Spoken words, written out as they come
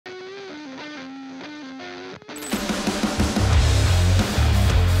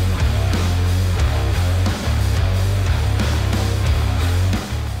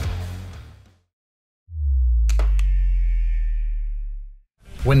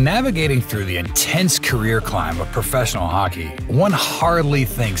When navigating through the intense career climb of professional hockey, one hardly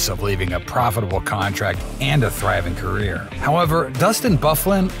thinks of leaving a profitable contract and a thriving career. However, Dustin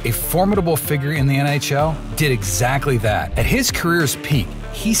Byfuglien, a formidable figure in the NHL, did exactly that. At his career's peak,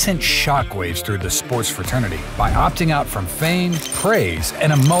 he sent shockwaves through the sports fraternity by opting out from fame, praise,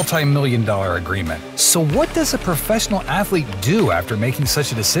 and a multi-million-dollar agreement. So what does a professional athlete do after making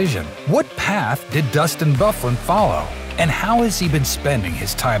such a decision? What path did Dustin Byfuglien follow? And how has he been spending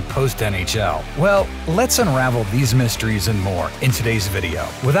his time post-NHL? Well, let's unravel these mysteries and more in today's video.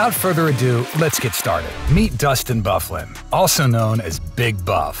 Without further ado, let's get started. Meet Dustin Byfuglien, also known as Big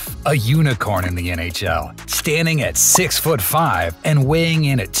Buff, a unicorn in the NHL, standing at 6'5" and weighing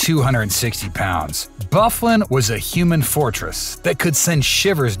in at 260 pounds. Byfuglien was a human fortress that could send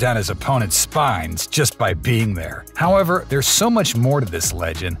shivers down his opponent's spines just by being there. However, there's so much more to this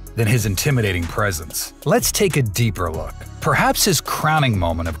legend than his intimidating presence. Let's take a deeper look. Perhaps his crowning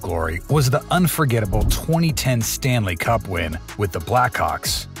moment of glory was the unforgettable 2010 Stanley Cup win with the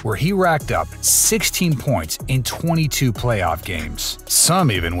Blackhawks, where he racked up 16 points in 22 playoff games.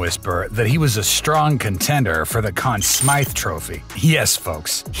 Some even whisper that he was a strong contender for the Conn Smythe Trophy. Yes,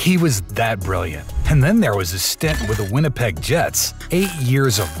 folks, he was that brilliant. And then there was his stint with the Winnipeg Jets, 8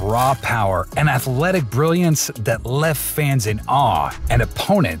 years of raw power and athletic brilliance that left fans in awe and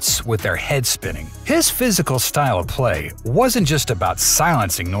opponents with their heads spinning. His physical style of play wasn't just about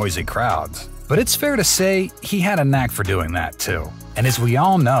silencing noisy crowds, but it's fair to say he had a knack for doing that too. And as we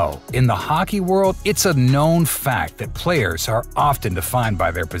all know, in the hockey world, it's a known fact that players are often defined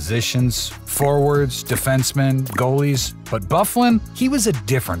by their positions: forwards, defensemen, goalies. But Byfuglien, he was a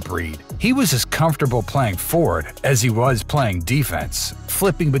different breed. He was as comfortable playing forward as he was playing defense,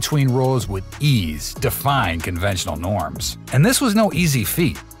 flipping between roles with ease, defying conventional norms. And this was no easy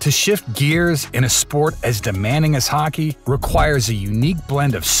feat. To shift gears in a sport as demanding as hockey requires a unique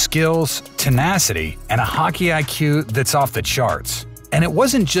blend of skills, tenacity, and a hockey IQ that's off the charts. And it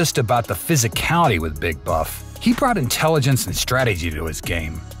wasn't just about the physicality with Big Buff. He brought intelligence and strategy to his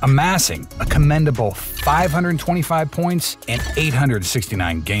game, amassing a commendable 525 points and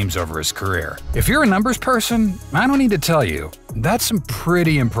 869 games over his career. If you're a numbers person, I don't need to tell you, that's some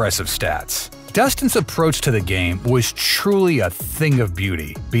pretty impressive stats. Dustin's approach to the game was truly a thing of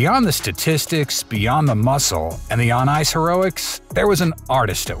beauty. Beyond the statistics, beyond the muscle, and the on-ice heroics, there was an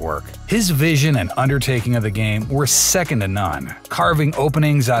artist at work. His vision and undertaking of the game were second to none, carving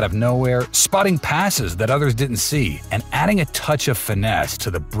openings out of nowhere, spotting passes that others didn't see, and adding a touch of finesse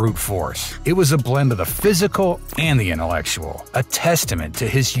to the brute force. It was a blend of the physical and the intellectual, a testament to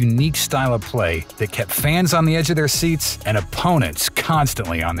his unique style of play that kept fans on the edge of their seats and opponents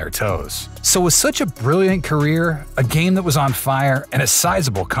constantly on their toes. So with such a brilliant career, a game that was on fire, and a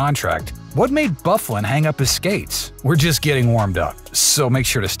sizable contract, what made Byfuglien hang up his skates? We're just getting warmed up, so make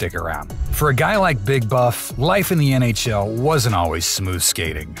sure to stick around. For a guy like Big Buff, life in the NHL wasn't always smooth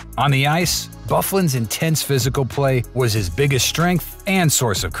skating. On the ice, Byfuglien's intense physical play was his biggest strength and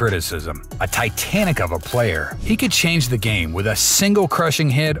source of criticism. A titanic of a player, he could change the game with a single crushing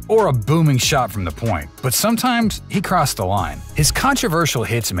hit or a booming shot from the point, but sometimes he crossed the line. His controversial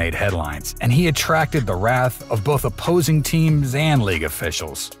hits made headlines, and he attracted the wrath of both opposing teams and league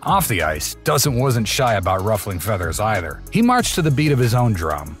officials. Off the ice, Dustin wasn't shy about ruffling feathers either. He marched to the beat of his own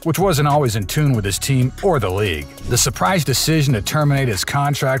drum, which wasn't always in tune with his team or the league. The surprise decision to terminate his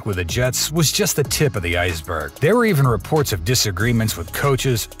contract with the Jets was just the tip of the iceberg. There were even reports of disagreements with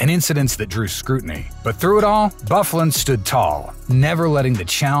coaches and incidents that drew scrutiny. But through it all, Byfuglien stood tall, never letting the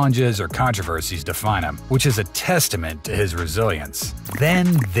challenges or controversies define him, which is a testament to his resilience.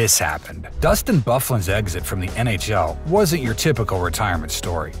 Then this happened. Dustin Byfuglien's exit from the NHL wasn't your typical retirement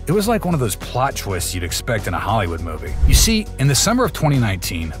story. It was like one of those plot twists you'd expect in a Hollywood movie. You see, in the summer of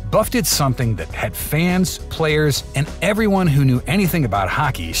 2019, Buff did something that had fans, players, and everyone who knew anything about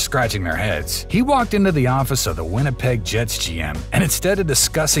hockey scratching their heads. He walked into the office of the Winnipeg Jets GM, and instead of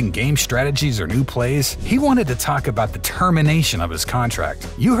discussing game strategies or new plays, he wanted to talk about the termination of his contract.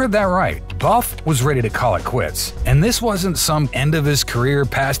 You heard that right. Buff was ready to call it quits. And this wasn't some end of his career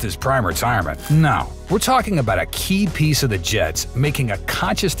past his prime retirement. No. We're talking about a key piece of the Jets making a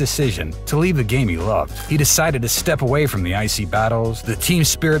conscious decision to leave the game he loved. He decided to step away from the icy battles, the team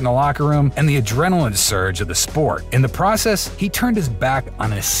spirit in the locker room, and the adrenaline surge of the sport. In the process, he turned his back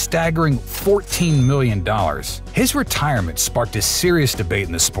on a staggering $14 million. His retirement sparked a serious debate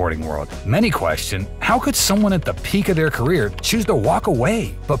in the sporting world. Many question, how could someone at the peak of their career choose to walk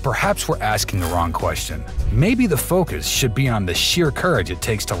away? But perhaps we're asking the wrong question. Maybe the focus should be on the sheer courage it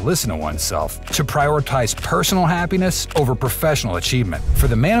takes to listen to oneself, to prioritize prioritized personal happiness over professional achievement. For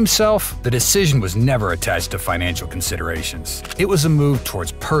the man himself, the decision was never attached to financial considerations. It was a move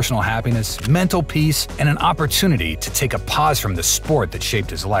towards personal happiness, mental peace, and an opportunity to take a pause from the sport that shaped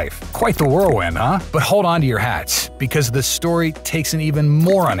his life. Quite the whirlwind, huh? But hold on to your hats, because the story takes an even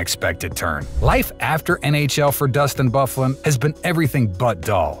more unexpected turn. Life after NHL for Dustin Byfuglien has been everything but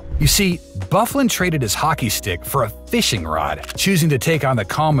dull. You see, Byfuglien traded his hockey stick for a fishing rod, choosing to take on the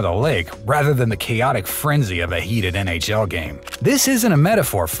calm of the lake rather than the chaotic frenzy of a heated NHL game. This isn't a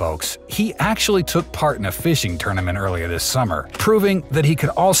metaphor, folks. He actually took part in a fishing tournament earlier this summer, proving that he could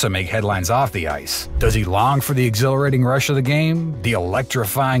also make headlines off the ice. Does he long for the exhilarating rush of the game, the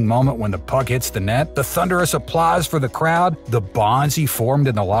electrifying moment when the puck hits the net, the thunderous applause for the crowd, the bonds he formed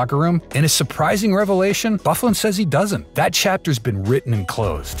in the locker room? In a surprising revelation, Byfuglien says he doesn't. That chapter's been written and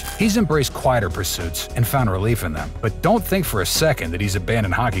closed. He's embraced quieter pursuits and found relief in them. But don't think for a second that he's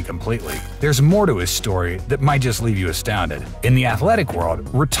abandoned hockey completely. There's more to his story that might just leave you astounded. In the athletic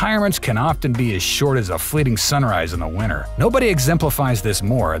world, retirements can often be as short as a fleeting sunrise in the winter. Nobody exemplifies this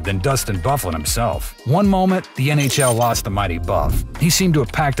more than Dustin Byfuglien himself. One moment, the NHL lost the mighty Buff. He seemed to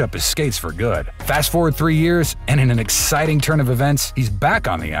have packed up his skates for good. Fast forward 3 years, and in an exciting turn of events, he's back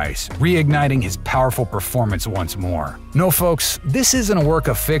on the ice, reigniting his powerful performance once more. No, folks, this isn't a work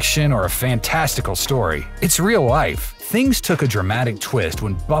of fiction or a fantastical story. It's real life. Things took a dramatic twist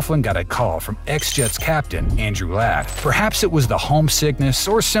when Byfuglien got a call from ex-Jets captain Andrew Ladd. Perhaps it was the homesickness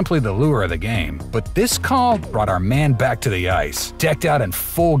or simply the lure of the game, but this call brought our man back to the ice, decked out in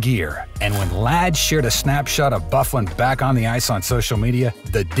full gear. And when Ladd shared a snapshot of Byfuglien back on the ice on social media,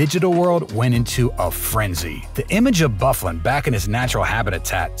 the digital world went into a frenzy. The image of Byfuglien back in his natural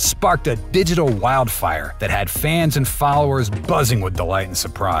habitat sparked a digital wildfire that had fans and followers buzzing with delight and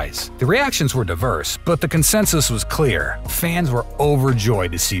surprise. The reactions were diverse, but the consensus was clear. Fans were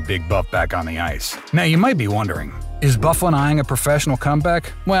overjoyed to see Big Buff back on the ice. Now you might be wondering, is Byfuglien eyeing a professional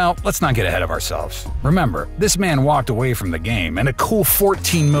comeback? Well, let's not get ahead of ourselves. Remember, this man walked away from the game and a cool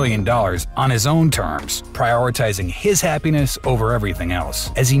 $14 million on his own terms, prioritizing his happiness over everything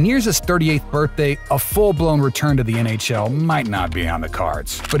else. As he nears his 38th birthday, a full-blown return to the NHL might not be on the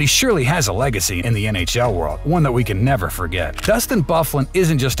cards. But he surely has a legacy in the NHL world, one that we can never forget. Dustin Byfuglien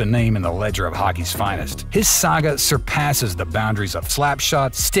isn't just a name in the ledger of hockey's finest. His saga surpasses the boundaries of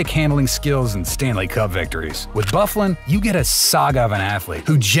slapshots, stick-handling skills, and Stanley Cup victories. With Byfuglien, you get a saga of an athlete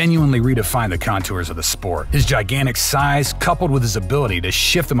who genuinely redefined the contours of the sport. His gigantic size, coupled with his ability to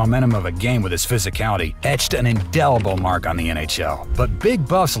shift the momentum of a game with his physicality, etched an indelible mark on the NHL. But Big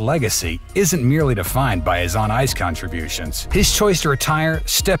Buff's legacy isn't merely defined by his on-ice contributions. His choice to retire,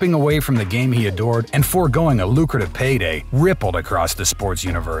 stepping away from the game he adored, and foregoing a lucrative payday rippled across the sports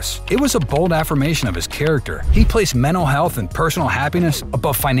universe. It was a bold affirmation of his character. He placed mental health and personal happiness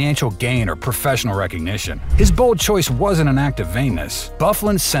above financial gain or professional recognition. His bold choice wasn't an act of vainness.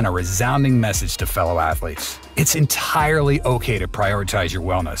 Byfuglien sent a resounding message to fellow athletes. It's entirely okay to prioritize your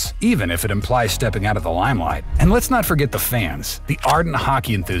wellness, even if it implies stepping out of the limelight. And let's not forget the fans, the ardent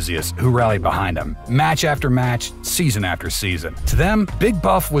hockey enthusiasts who rallied behind him, match after match, season after season. To them, Big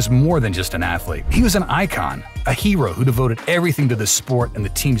Buff was more than just an athlete. He was an icon, a hero who devoted everything to the sport and the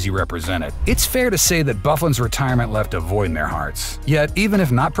teams he represented. It's fair to say that Byfuglien's retirement left a void in their hearts. Yet, even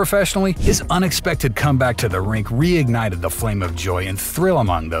if not professionally, his unexpected comeback to the rink reignited the flame of joy and thrill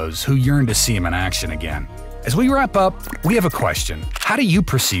among those who yearned to see him in action again. As we wrap up, we have a question. How do you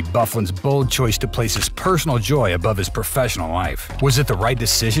perceive Byfuglien's bold choice to place his personal joy above his professional life? Was it the right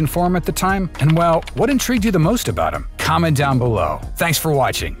decision for him at the time? And well, what intrigued you the most about him? Comment down below. Thanks for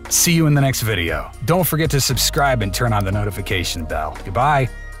watching. See you in the next video. Don't forget to subscribe and turn on the notification bell. Goodbye.